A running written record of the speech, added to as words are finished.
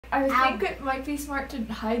I think it might be smart to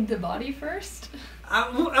hide the body first.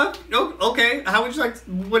 Okay. How would you like?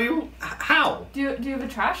 What do you? How? Do you have a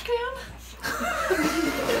trash can? We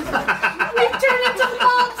turn into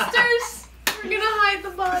monsters. We're gonna hide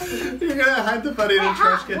the body. You're gonna hide the body in a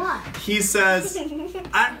trash can. What? He says,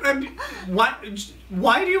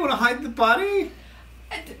 why do you want to hide the body?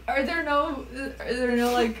 Are there no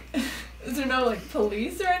like? Is there no like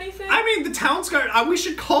police or anything? I mean, the town's guard. We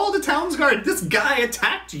should call the town's guard. This guy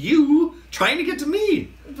attacked you, trying to get to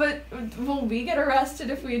me. But will we get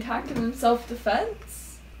arrested if we attacked him in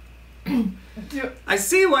self-defense? I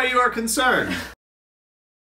see why you are concerned.